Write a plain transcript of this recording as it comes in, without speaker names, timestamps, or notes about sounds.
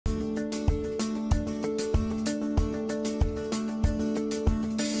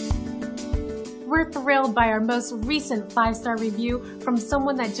We're thrilled by our most recent 5-star review from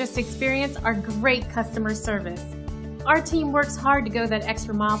someone that just experienced our great customer service. Our team works hard to go that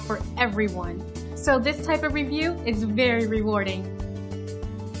extra mile for everyone, so this type of review is very rewarding.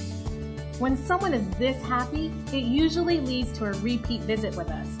 When someone is this happy, it usually leads to a repeat visit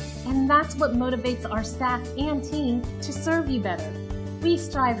with us, and that's what motivates our staff and team to serve you better. We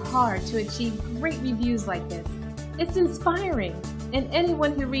strive hard to achieve great reviews like this. It's inspiring, and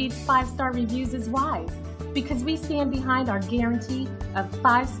anyone who reads 5-star reviews is wise, because we stand behind our guarantee of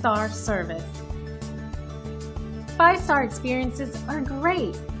 5-star service. 5-star experiences are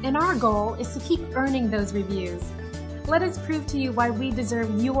great, and our goal is to keep earning those reviews. Let us prove to you why we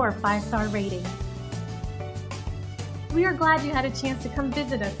deserve your 5-star rating. We are glad you had a chance to come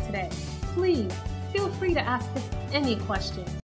visit us today. Please feel free to ask us any questions.